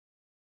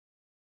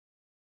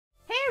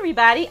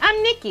everybody,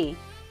 I'm Nikki.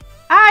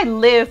 I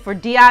live for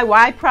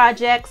DIY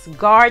projects,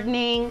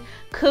 gardening,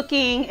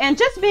 cooking, and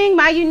just being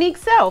my unique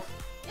self.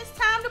 It's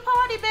time to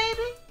party,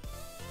 baby.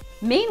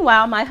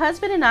 Meanwhile, my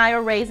husband and I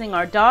are raising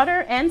our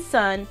daughter and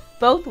son,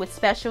 both with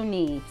special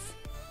needs.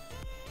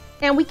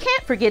 And we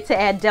can't forget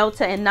to add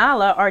Delta and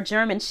Nala, our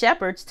German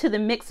shepherds, to the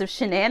mix of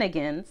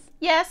shenanigans.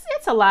 Yes,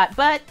 it's a lot,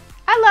 but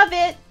I love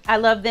it. I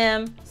love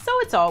them, so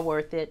it's all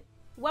worth it.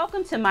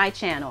 Welcome to my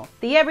channel,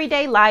 the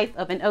everyday life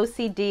of an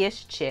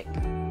OCD-ish chick.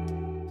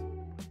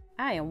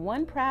 I am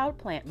one proud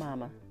plant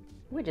mama.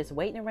 We're just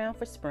waiting around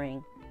for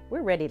spring.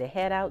 We're ready to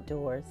head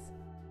outdoors.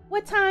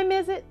 What time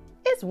is it?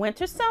 It's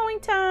winter sowing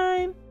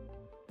time.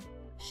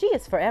 She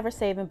is forever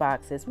saving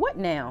boxes. What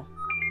now?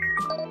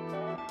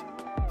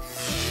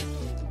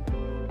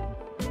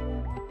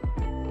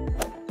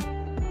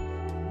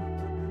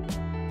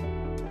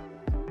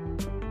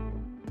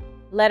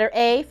 Letter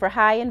A for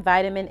high in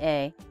vitamin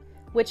A,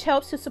 which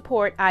helps to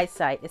support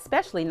eyesight,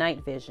 especially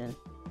night vision.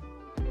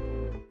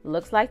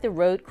 Looks like the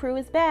road crew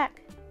is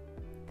back.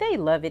 They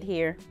love it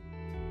here.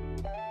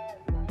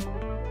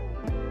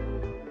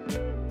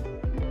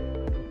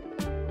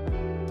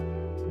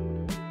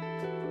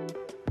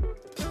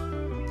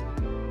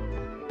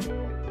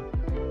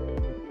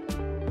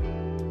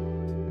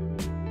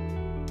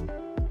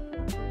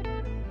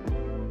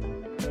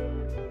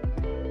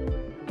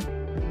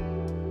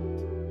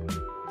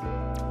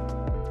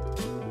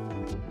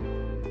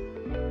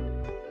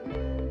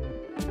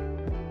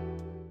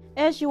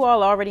 As you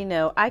all already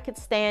know, I could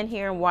stand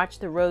here and watch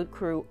the road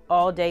crew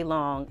all day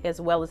long,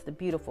 as well as the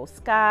beautiful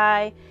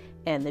sky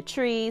and the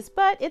trees,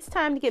 but it's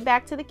time to get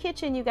back to the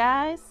kitchen, you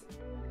guys.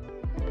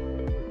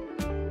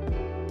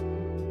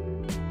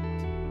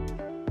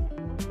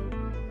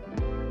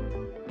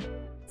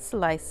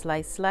 Slice,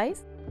 slice,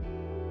 slice.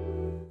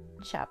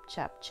 Chop,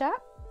 chop,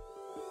 chop.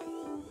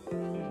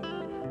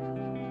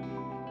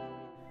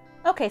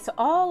 Okay, so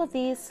all of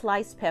these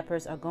sliced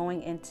peppers are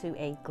going into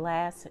a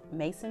glass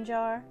mason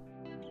jar.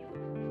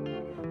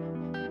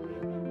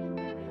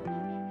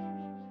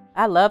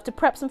 I love to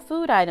prep some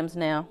food items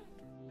now.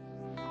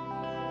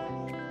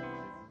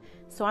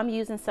 So I'm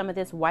using some of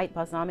this white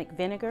balsamic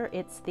vinegar.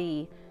 It's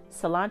the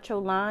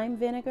cilantro lime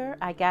vinegar.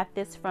 I got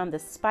this from the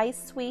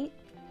Spice Suite.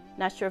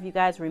 Not sure if you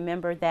guys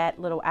remember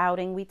that little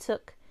outing we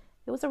took.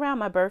 It was around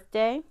my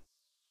birthday.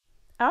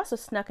 I also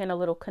snuck in a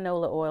little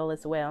canola oil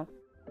as well.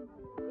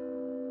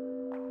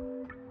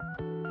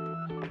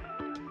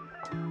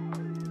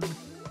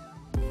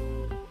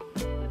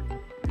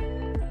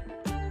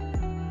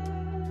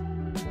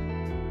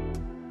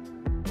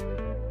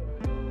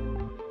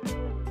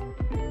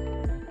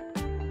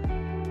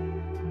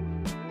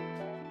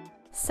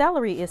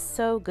 Celery is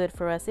so good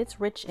for us. It's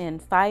rich in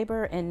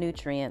fiber and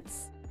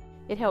nutrients.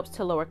 It helps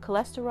to lower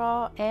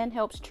cholesterol and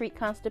helps treat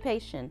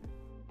constipation.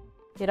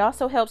 It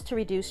also helps to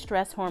reduce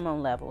stress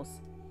hormone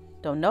levels.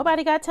 Don't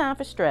nobody got time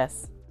for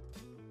stress.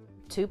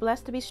 Too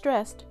blessed to be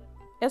stressed,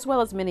 as well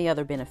as many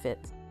other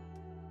benefits.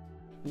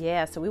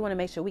 Yeah, so we want to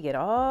make sure we get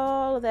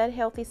all of that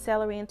healthy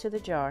celery into the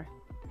jar.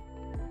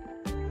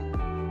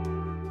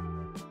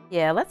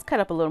 Yeah, let's cut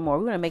up a little more.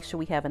 We want to make sure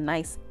we have a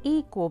nice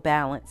equal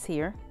balance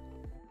here.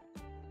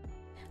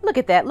 Look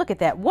at that, look at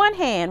that. One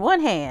hand, one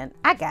hand.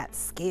 I got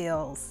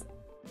skills.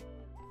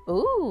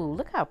 Ooh,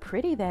 look how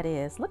pretty that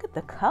is. Look at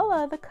the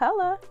color, the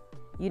color.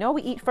 You know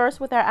we eat first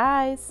with our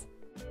eyes.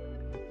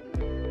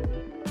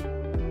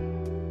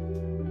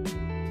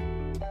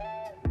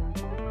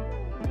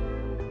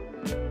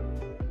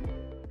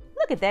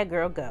 Look at that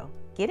girl go.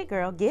 Get it,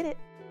 girl, get it.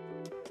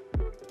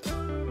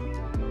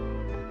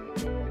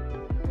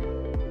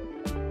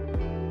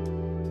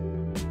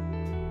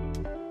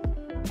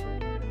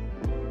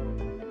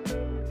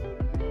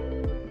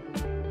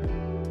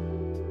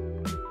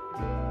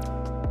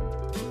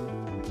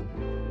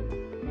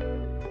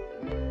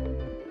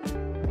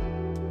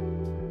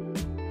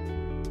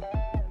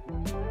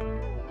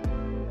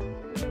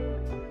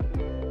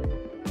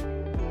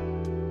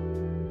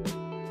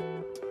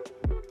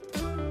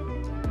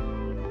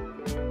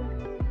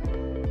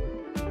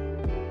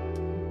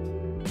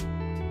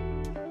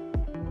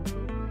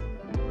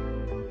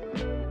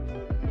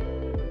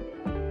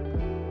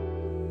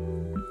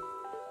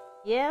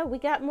 Yeah, we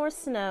got more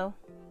snow,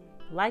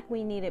 like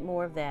we needed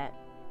more of that.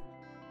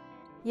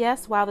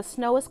 Yes, while the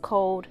snow is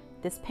cold,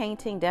 this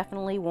painting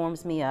definitely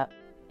warms me up.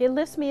 It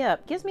lifts me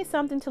up, gives me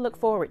something to look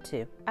forward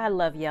to. I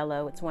love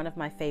yellow, it's one of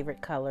my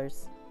favorite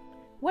colors.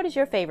 What is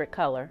your favorite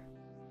color?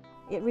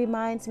 It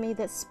reminds me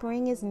that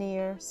spring is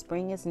near,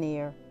 spring is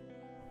near.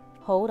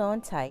 Hold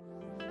on tight.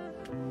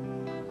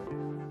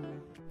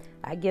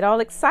 I get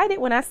all excited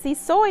when I see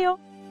soil.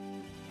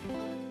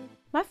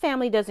 My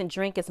family doesn't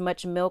drink as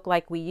much milk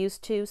like we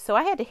used to, so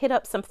I had to hit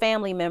up some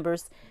family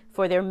members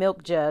for their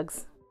milk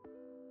jugs.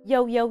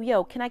 Yo, yo,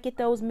 yo, can I get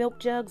those milk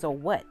jugs or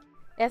what?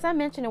 As I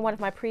mentioned in one of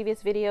my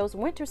previous videos,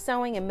 winter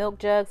sowing in milk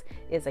jugs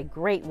is a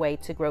great way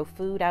to grow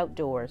food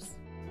outdoors.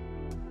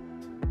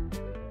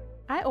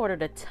 I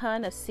ordered a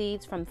ton of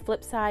seeds from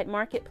Flipside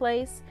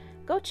Marketplace.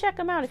 Go check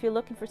them out if you're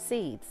looking for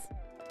seeds.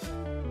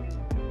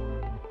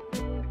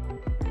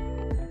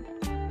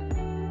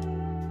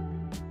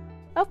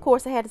 Of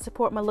course, I had to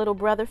support my little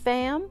brother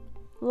fam,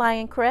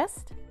 Lion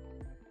Crest,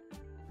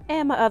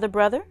 and my other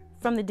brother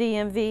from the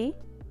DMV,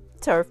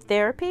 Turf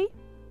Therapy.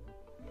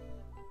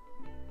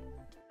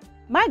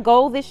 My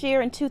goal this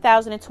year in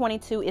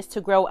 2022 is to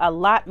grow a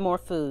lot more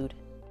food.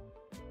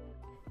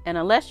 And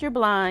unless you're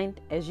blind,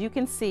 as you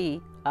can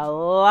see, a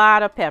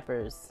lot of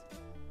peppers.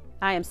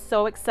 I am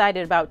so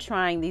excited about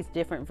trying these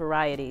different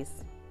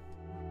varieties.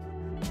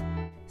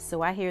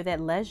 So I hear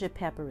that leisure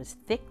pepper is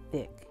thick.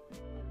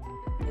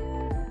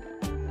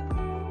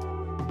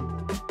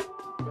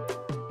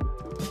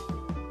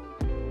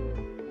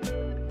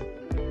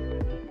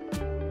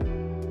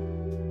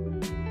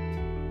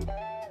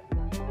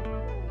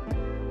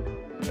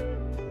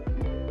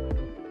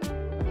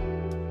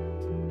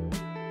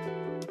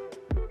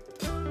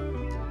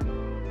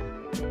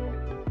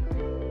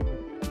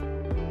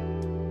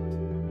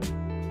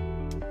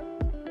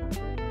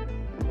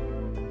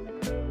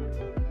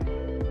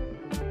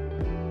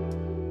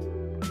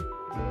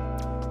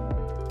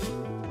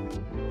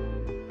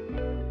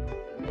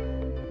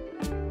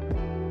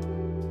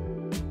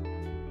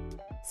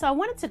 So I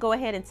wanted to go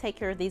ahead and take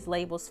care of these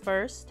labels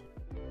first.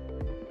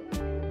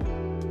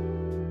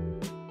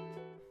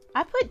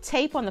 I put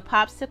tape on the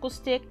popsicle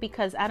stick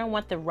because I don't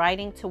want the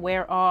writing to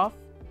wear off.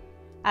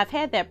 I've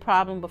had that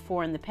problem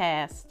before in the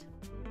past.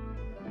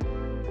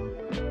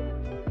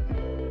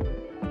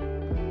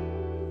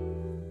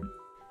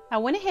 I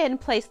went ahead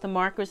and placed the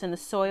markers in the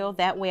soil,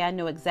 that way I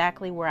know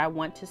exactly where I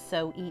want to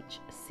sow each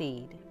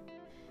seed.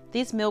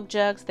 These milk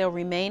jugs, they'll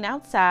remain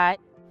outside.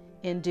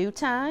 In due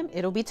time,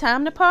 it'll be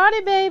time to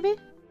party, baby.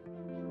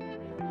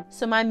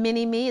 So my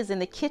mini-me is in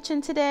the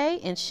kitchen today,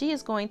 and she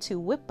is going to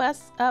whip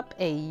us up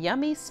a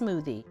yummy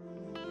smoothie.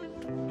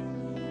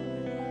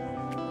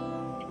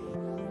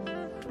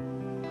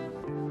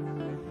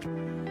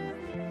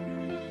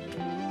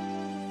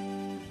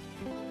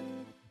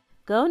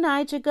 Go,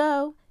 Niger,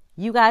 go.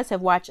 You guys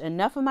have watched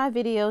enough of my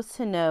videos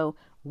to know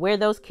where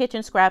those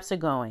kitchen scraps are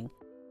going.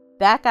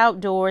 Back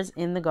outdoors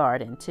in the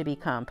garden to be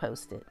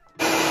composted.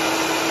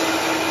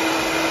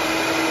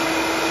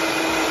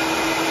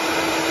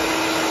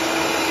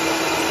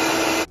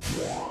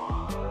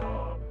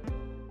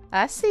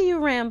 I see you,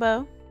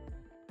 Rambo.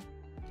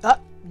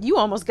 You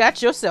almost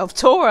got yourself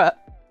tore up.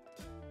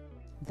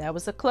 That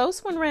was a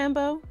close one,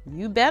 Rambo.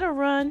 You better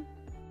run.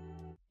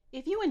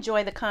 If you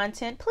enjoy the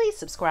content, please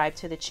subscribe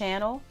to the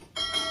channel.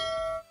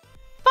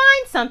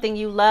 Find something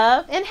you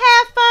love and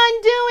have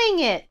fun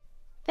doing it.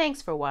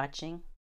 Thanks for watching.